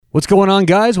What's going on,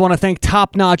 guys? Want to thank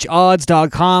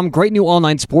TopNotchOdds.com. Great new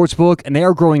online sportsbook, and they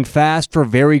are growing fast for a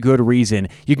very good reason.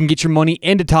 You can get your money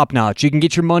into Top Notch. You can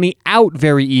get your money out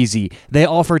very easy. They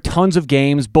offer tons of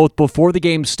games, both before the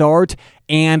games start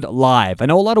and live. I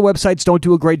know a lot of websites don't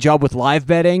do a great job with live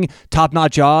betting. Top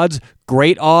Notch Odds,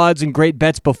 great odds and great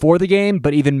bets before the game,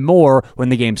 but even more when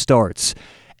the game starts.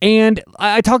 And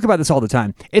I talk about this all the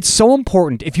time. It's so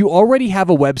important. If you already have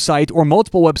a website or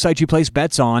multiple websites you place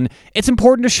bets on, it's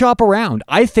important to shop around.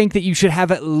 I think that you should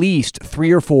have at least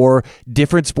 3 or 4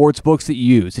 different sports books that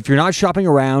you use. If you're not shopping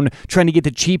around, trying to get the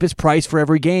cheapest price for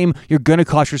every game, you're going to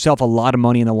cost yourself a lot of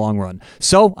money in the long run.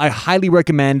 So I highly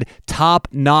recommend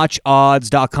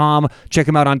TopNotchOdds.com. Check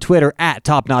them out on Twitter at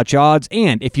TopNotchOdds.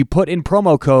 And if you put in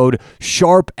promo code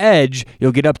SHARPEDGE,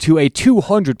 you'll get up to a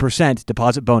 200%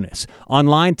 deposit bonus.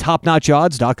 Online,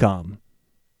 TopNotchOdds.com.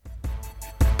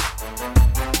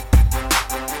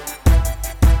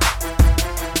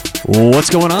 What's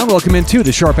going on? Welcome into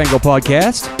the Sharp Angle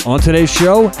Podcast. On today's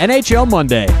show, NHL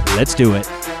Monday. Let's do it.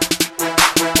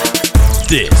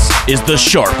 This is the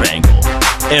Sharp Angle.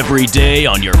 Every day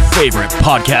on your favorite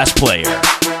podcast player.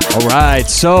 All right,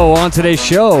 so on today's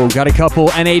show, got a couple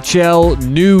NHL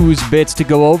news bits to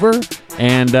go over,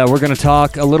 and we're going to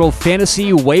talk a little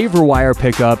fantasy waiver wire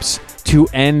pickups to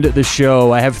end the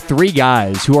show. I have 3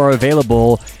 guys who are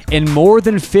available in more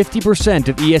than 50%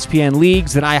 of ESPN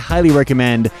leagues that I highly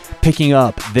recommend picking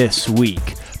up this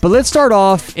week. But let's start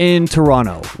off in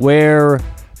Toronto, where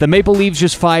the Maple Leafs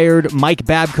just fired Mike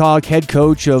Babcock, head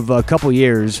coach of a couple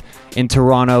years in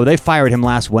Toronto. They fired him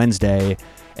last Wednesday,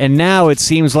 and now it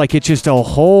seems like it's just a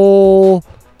whole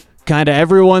kind of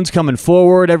everyone's coming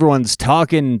forward. Everyone's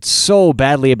talking so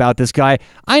badly about this guy.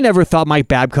 I never thought Mike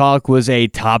Babcock was a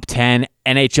top 10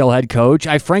 NHL head coach.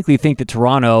 I frankly think that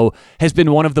Toronto has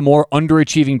been one of the more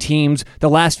underachieving teams the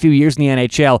last few years in the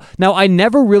NHL. Now, I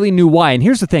never really knew why. And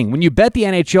here's the thing. When you bet the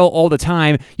NHL all the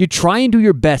time, you try and do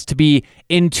your best to be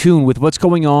in tune with what's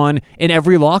going on in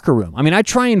every locker room. I mean, I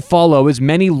try and follow as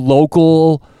many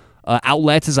local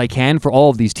outlets as I can for all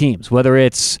of these teams, whether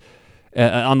it's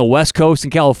on the West Coast in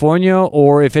California,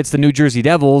 or if it's the New Jersey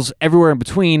Devils, everywhere in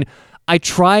between. I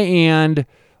try and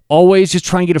always just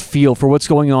try and get a feel for what's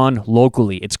going on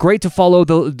locally. It's great to follow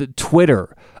the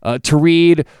Twitter, to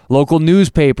read local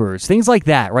newspapers, things like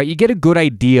that, right? You get a good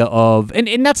idea of,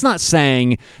 and that's not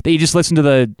saying that you just listen to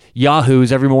the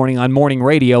Yahoos every morning on morning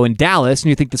radio in Dallas and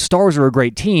you think the Stars are a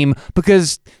great team,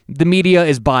 because the media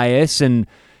is biased and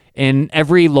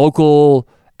every local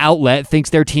outlet thinks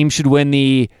their team should win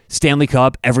the Stanley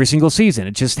Cup every single season.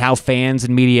 It's just how fans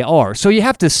and media are. So you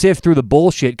have to sift through the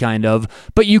bullshit, kind of,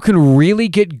 but you can really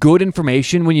get good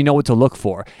information when you know what to look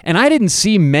for. And I didn't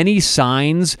see many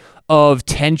signs of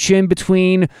tension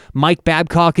between Mike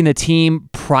Babcock and the team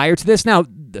prior to this. Now,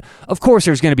 of course,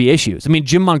 there's going to be issues. I mean,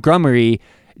 Jim Montgomery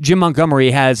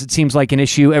has, it seems like, an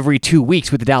issue every 2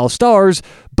 weeks with the Dallas Stars,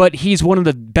 but he's one of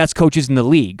the best coaches in the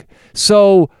league.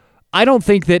 So I don't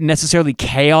think that necessarily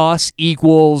chaos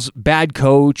equals bad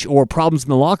coach or problems in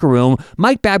the locker room.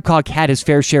 Mike Babcock had his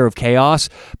fair share of chaos,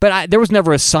 but there was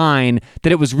never a sign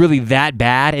that it was really that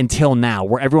bad until now,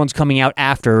 where everyone's coming out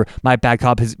after Mike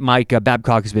Babcock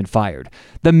has been fired.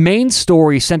 The main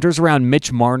story centers around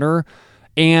Mitch Marner.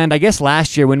 And I guess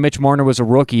last year when Mitch Marner was a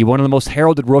rookie, one of the most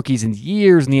heralded rookies in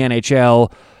years in the NHL,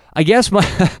 I guess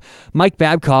Mike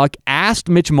Babcock asked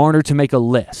Mitch Marner to make a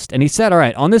list. And he said, all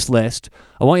right, on this list,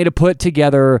 I want you to put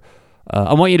together,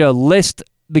 I want you to list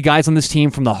the guys on this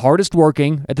team from the hardest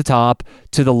working at the top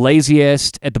to the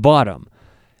laziest at the bottom.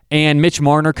 And Mitch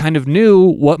Marner kind of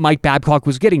knew what Mike Babcock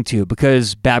was getting to,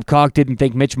 because Babcock didn't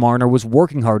think Mitch Marner was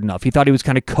working hard enough. He thought he was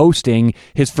kind of coasting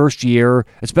his first year,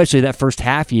 especially that first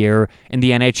half year in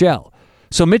the NHL.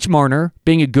 So Mitch Marner,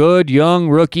 being a good, young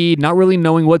rookie, not really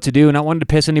knowing what to do, not wanting to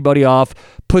piss anybody off,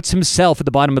 puts himself at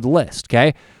the bottom of the list,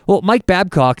 okay? Well, Mike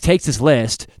Babcock takes this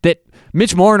list that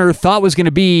Mitch Marner thought was going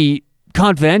to be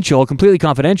confidential, completely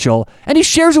confidential, and he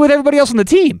shares it with everybody else on the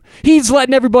team. He's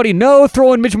letting everybody know,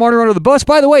 throwing Mitch Marner under the bus.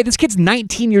 By the way, this kid's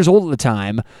 19 years old at the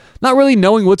time, not really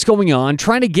knowing what's going on,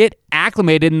 trying to get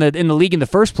acclimated in the league in the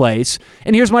first place,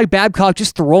 and here's Mike Babcock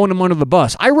just throwing him under the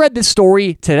bus. I read this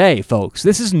story today, folks.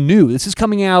 This is new. This is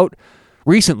coming out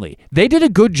recently. They did a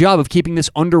good job of keeping this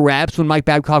under wraps when Mike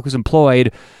Babcock was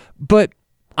employed, but,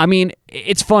 I mean,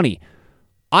 it's funny.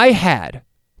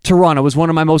 Toronto was one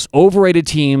of my most overrated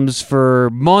teams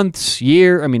for months,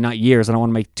 not years. I don't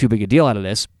want to make too big a deal out of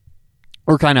this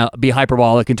or kind of be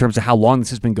hyperbolic in terms of how long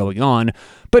this has been going on.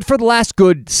 But for the last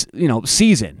good,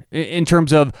 season, in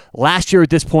terms of last year at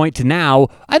this point to now,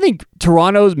 I think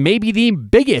Toronto's maybe the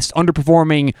biggest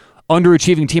underperforming,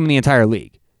 underachieving team in the entire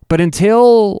league. But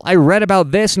until I read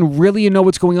about this and really know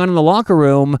what's going on in the locker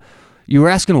room, you were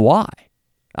asking why.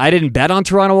 I didn't bet on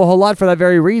Toronto a whole lot for that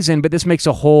very reason, but this makes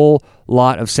a whole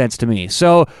lot of sense to me.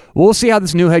 So we'll see how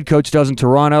this new head coach does in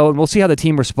Toronto, and we'll see how the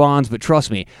team responds. But trust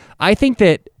me, I think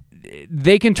that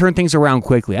they can turn things around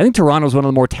quickly. I think Toronto's one of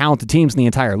the more talented teams in the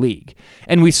entire league.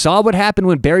 And we saw what happened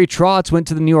when Barry Trotz went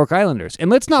to the New York Islanders. And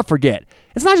let's not forget,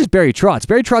 it's not just Barry Trotz.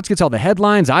 Barry Trotz gets all the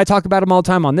headlines. I talk about him all the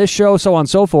time on this show, so on and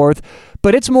so forth.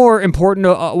 But it's more important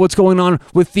what's going on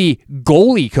with the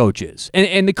goalie coaches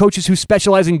and the coaches who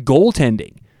specialize in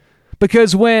goaltending.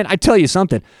 Because I tell you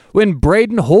something, when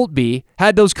Braden Holtby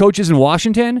had those coaches in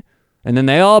Washington, and then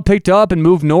they all picked up and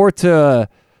moved north to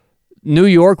New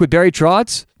York with Barry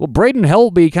Trotz, well, Braden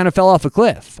Holtby kind of fell off a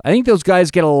cliff. I think those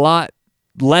guys get a lot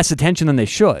less attention than they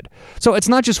should. So it's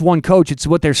not just one coach, it's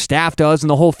what their staff does and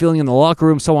the whole feeling in the locker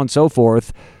room, so on and so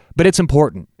forth. But it's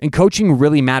important. And coaching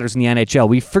really matters in the NHL.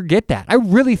 We forget that. I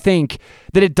really think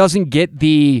that it doesn't get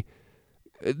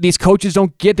these coaches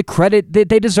don't get the credit that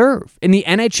they deserve. In the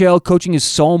NHL, coaching is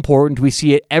so important. We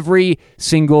see it every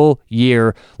single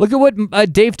year. Look at what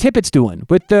Dave Tippett's doing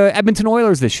with the Edmonton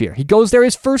Oilers this year. He goes there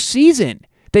his first season.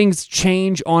 Things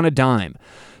change on a dime.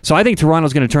 So I think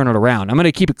Toronto's going to turn it around. I'm going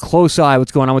to keep a close eye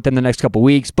what's going on with them the next couple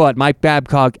weeks, but Mike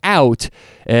Babcock out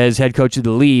as head coach of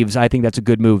the Leafs. I think that's a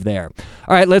good move there.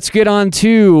 All right, let's get on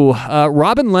to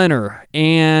Robin Lehner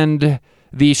and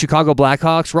the Chicago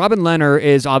Blackhawks. Robin Lehner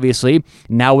is obviously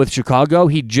now with Chicago.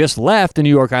 He just left the New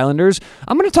York Islanders.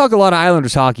 I'm going to talk a lot of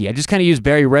Islanders hockey. I just kind of use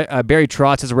Barry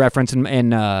Trotz as a reference in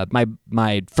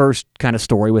my first kind of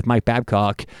story with Mike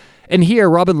Babcock. And here,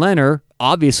 Robin Lehner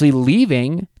obviously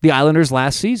leaving the Islanders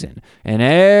last season. And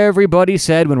everybody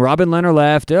said when Robin Lehner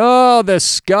left, oh, the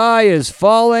sky is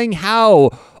falling.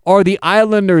 How are the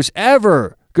Islanders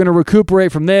ever going to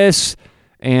recuperate from this?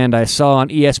 And I saw on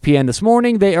ESPN this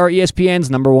morning, they are ESPN's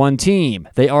number 1 team.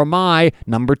 They are my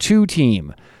number 2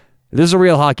 team. This is a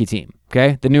real hockey team,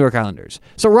 okay? The New York Islanders.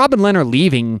 So Robin Lehner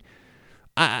leaving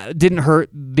didn't hurt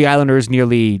the Islanders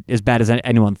nearly as bad as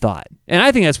anyone thought. And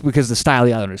I think that's because the style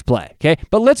the Islanders play, okay?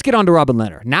 But let's get on to Robin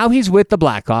Lehner. Now he's with the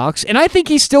Blackhawks, and I think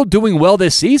he's still doing well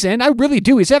this season. I really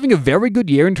do. He's having a very good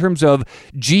year in terms of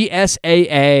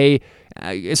GSAA,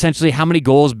 essentially how many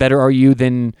goals better are you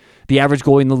than the average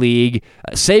goalie in the league,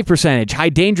 save percentage, high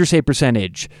danger save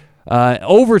percentage,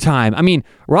 overtime. I mean,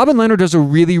 Robin Lehner does a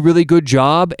really, really good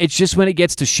job. It's just when it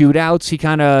gets to shootouts, he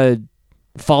kind of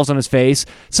falls on his face.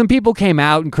 Some people came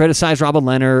out and criticized Robin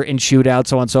Lehner in shootouts,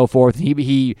 so on and so forth.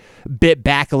 He bit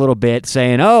back a little bit,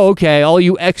 saying, oh, okay, all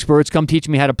you experts, come teach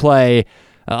me how to play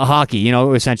hockey,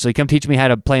 essentially. Come teach me how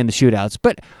to play in the shootouts.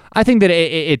 But I think that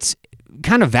it's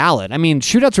kind of valid. I mean,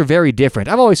 shootouts are very different.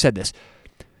 I've always said this.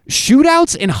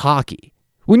 Shootouts in hockey,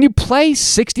 when you play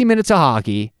 60 minutes of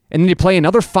hockey and then you play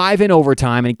another 5 in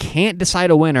overtime and can't decide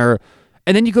a winner,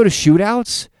 and then you go to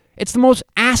shootouts, it's the most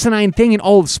asinine thing in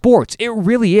all of sports. It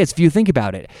really is, if you think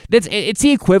about it. It's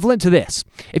the equivalent to this.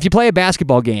 If you play a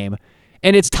basketball game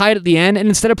and it's tied at the end, and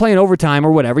instead of playing overtime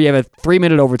or whatever, you have a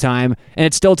 3-minute overtime and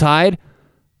it's still tied,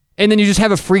 and then you just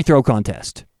have a free throw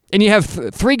contest. And you have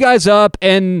 3 guys up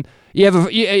and you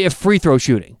have free throw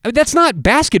shooting. I mean, that's not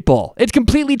basketball. It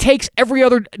completely takes every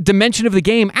other dimension of the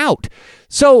game out.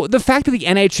 So the fact that the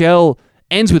NHL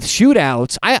ends with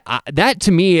shootouts, that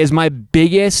to me is my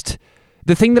biggest,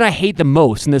 the thing that I hate the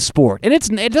most in this sport. And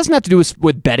it doesn't have to do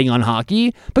with betting on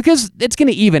hockey, because it's going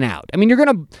to even out. I mean, you're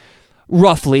going to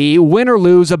roughly win or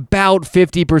lose about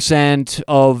 50%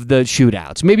 of the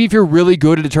shootouts. Maybe if you're really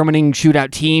good at determining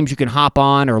shootout teams, you can hop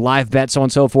on or live bet, so on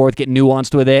and so forth, get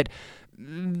nuanced with it.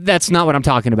 That's not what I'm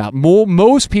talking about.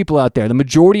 Most people out there, the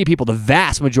majority of people, the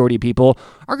vast majority of people,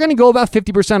 are going to go about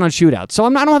 50% on shootouts. So I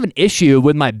don't have an issue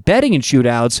with my betting in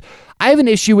shootouts. I have an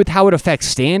issue with how it affects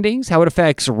standings, how it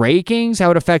affects rankings,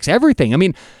 how it affects everything. I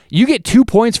mean, you get 2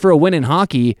 points for a win in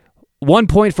hockey, 1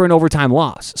 point for an overtime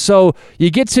loss. So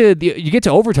you get to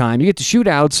overtime, you get to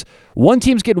shootouts, one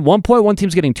team's getting 1 point, one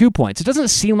team's getting 2 points. It doesn't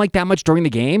seem like that much during the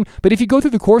game, but if you go through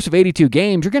the course of 82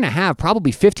 games, you're going to have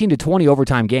probably 15 to 20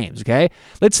 overtime games, okay?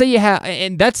 Let's say you have,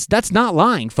 and that's not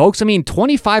lying, folks. I mean,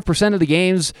 25% of the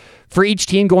games for each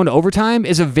team going to overtime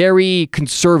is a very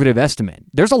conservative estimate.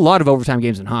 There's a lot of overtime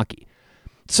games in hockey.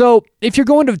 So if you're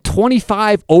going to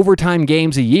 25 overtime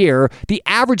games a year, the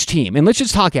average team, and let's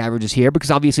just talk averages here, because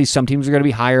obviously some teams are going to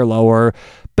be higher or lower,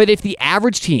 but if the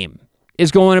average team is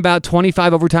going about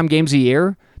 25 overtime games a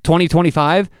year,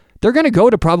 25, they're going to go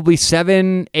to probably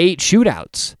 7-8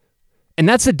 shootouts. And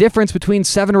that's the difference between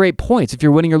 7 or 8 points if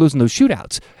you're winning or losing those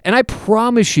shootouts. And I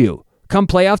promise you, come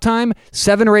playoff time,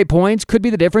 7 or 8 points could be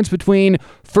the difference between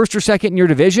first or second in your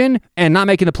division and not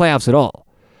making the playoffs at all.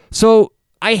 So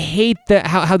I hate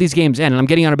how these games end, and I'm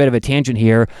getting on a bit of a tangent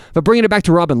here, but bringing it back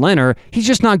to Robin Lehner, he's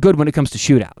just not good when it comes to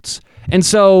shootouts. And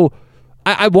so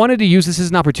I wanted to use this as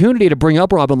an opportunity to bring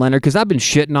up Robin Lehner because I've been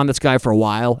shitting on this guy for a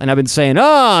while, and I've been saying,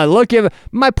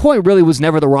 my point really was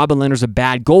never that Robin Lehner's a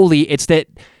bad goalie. It's that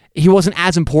he wasn't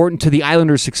as important to the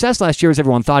Islanders' success last year as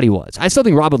everyone thought he was. I still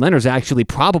think Robin Lehner's actually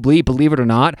probably, believe it or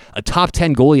not, a top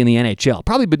 10 goalie in the NHL.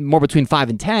 Probably more between 5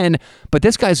 and 10, but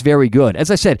this guy's very good. As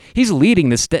I said, he's leading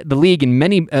the league in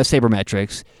many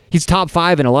sabermetrics. He's top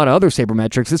 5 in a lot of other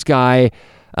sabermetrics. This guy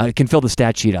can fill the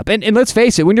stat sheet up. And let's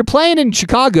face it, when you're playing in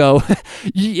Chicago,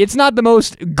 it's not the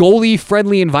most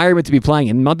goalie-friendly environment to be playing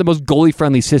in, not the most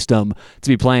goalie-friendly system to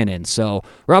be playing in. So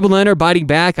Robin Lehner biting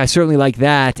back, I certainly like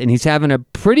that, and he's having a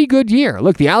pretty good year.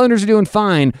 Look, the Islanders are doing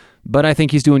fine, but I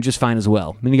think he's doing just fine as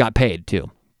well. And he got paid, too.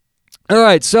 All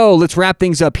right, so let's wrap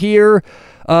things up here.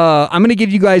 I'm going to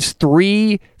give you guys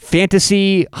 3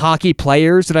 fantasy hockey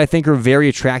players that I think are very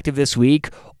attractive this week.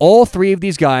 All 3 of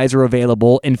these guys are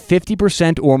available in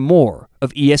 50% or more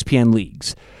of ESPN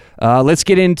leagues. Let's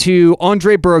get into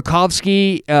Andre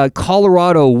Burakovsky,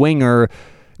 Colorado winger.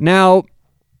 Now,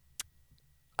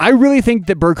 I really think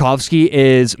that Burakovsky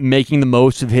is making the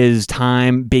most of his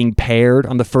time being paired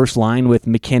on the first line with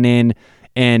McKinnon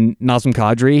and Nazem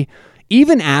Kadri.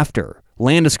 Even after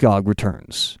Landeskog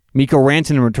returns, Mikko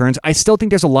Rantanen returns, I still think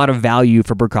there's a lot of value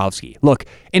for Burakovsky. Look,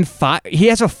 he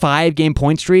has a 5-game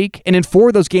point streak, and in 4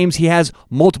 of those games, he has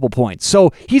multiple points.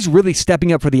 So he's really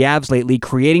stepping up for the Avs lately,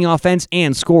 creating offense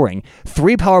and scoring.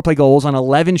 3 power play goals on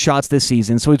 11 shots this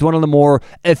season, so he's one of the more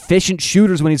efficient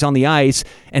shooters when he's on the ice,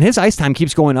 and his ice time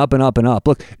keeps going up and up and up.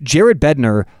 Look, Jared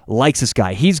Bednar likes this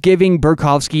guy. He's giving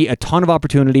Burakovsky a ton of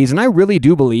opportunities, and I really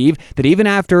do believe that even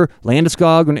after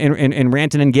Landeskog and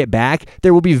Rantanen get back,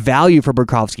 there will be value for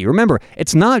Burakovsky. Remember,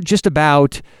 it's not just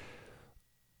about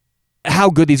how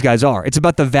good these guys are. It's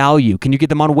about the value. Can you get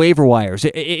them on waiver wires?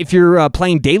 If you're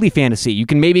playing daily fantasy, you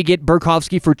can maybe get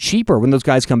Burakovsky for cheaper when those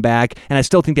guys come back, and I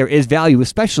still think there is value,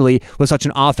 especially with such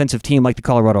an offensive team like the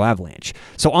Colorado Avalanche.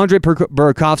 So Andre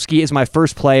Burakovsky is my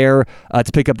first player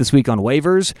to pick up this week on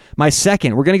waivers. My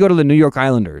second, we're going to go to the New York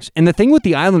Islanders. And the thing with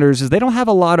the Islanders is they don't have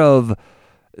a lot of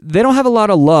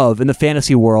love in the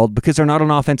fantasy world because they're not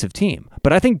an offensive team.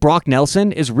 But I think Brock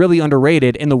Nelson is really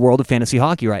underrated in the world of fantasy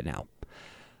hockey right now.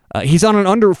 He's on an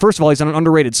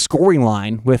underrated scoring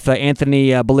line with Anthony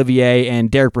Beauvillier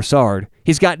and Derek Brassard.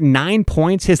 He's got 9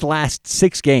 points his last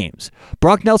 6 games.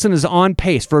 Brock Nelson is on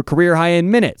pace for a career high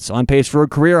in minutes, on pace for a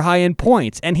career high in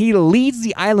points, and he leads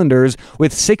the Islanders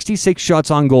with 66 shots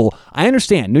on goal. I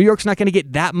understand New York's not going to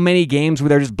get that many games where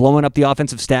they're just blowing up the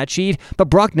offensive stat sheet, but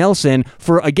Brock Nelson,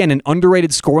 for, again, an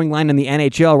underrated scoring line in the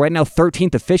NHL, right now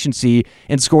 13th efficiency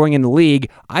in scoring in the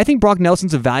league, I think Brock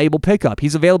Nelson's a valuable pickup.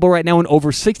 He's available right now in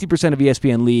over 60% of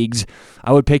ESPN leagues.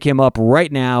 I would pick him up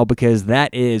right now because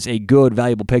that is a good,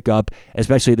 valuable pickup,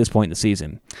 especially at this point in the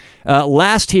season.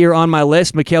 Last here on my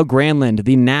list, Mikael Granlund,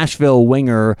 the Nashville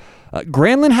winger.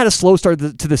 Granlund had a slow start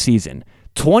to the season.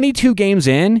 22 games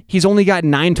in, he's only got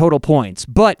 9 total points,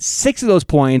 but 6 of those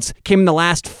points came in the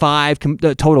last 5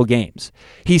 total games.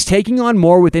 He's taking on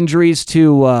more with injuries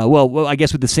to, I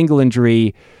guess with the single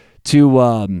injury to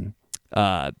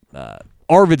Victor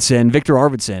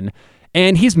Arvidsson,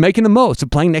 and he's making the most of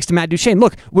playing next to Matt Duchene.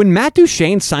 Look, when Matt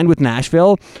Duchene signed with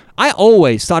Nashville, I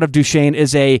always thought of Duchene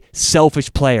as a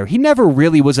selfish player. He never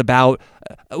really was about,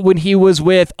 when he was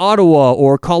with Ottawa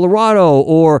or Colorado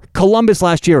or Columbus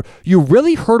last year, you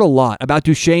really heard a lot about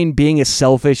Duchene being a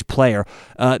selfish player,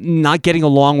 not getting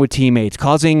along with teammates,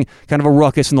 causing kind of a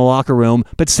ruckus in the locker room.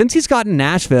 But since he's gotten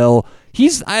Nashville,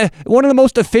 he's one of the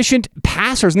most efficient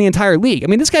passers in the entire league. I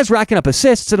mean, this guy's racking up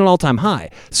assists at an all-time high.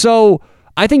 So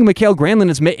I think Mikael Granlund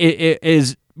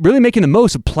is really making the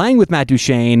most of playing with Matt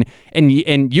Duchene and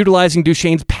utilizing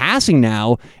Duchene's passing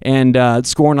now and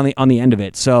scoring on the end of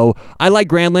it. So I like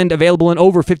Granlund, available in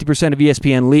over 50% of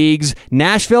ESPN leagues.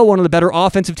 Nashville, one of the better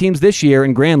offensive teams this year,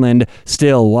 and Granlund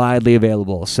still widely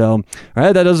available. So, all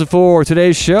right, that does it for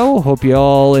today's show. Hope you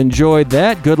all enjoyed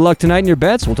that. Good luck tonight in your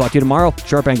bets. We'll talk to you tomorrow.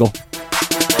 Sharp Angle.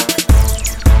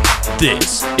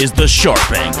 This is The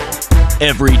Sharp Angle.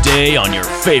 Every day on your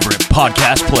favorite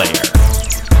podcast player.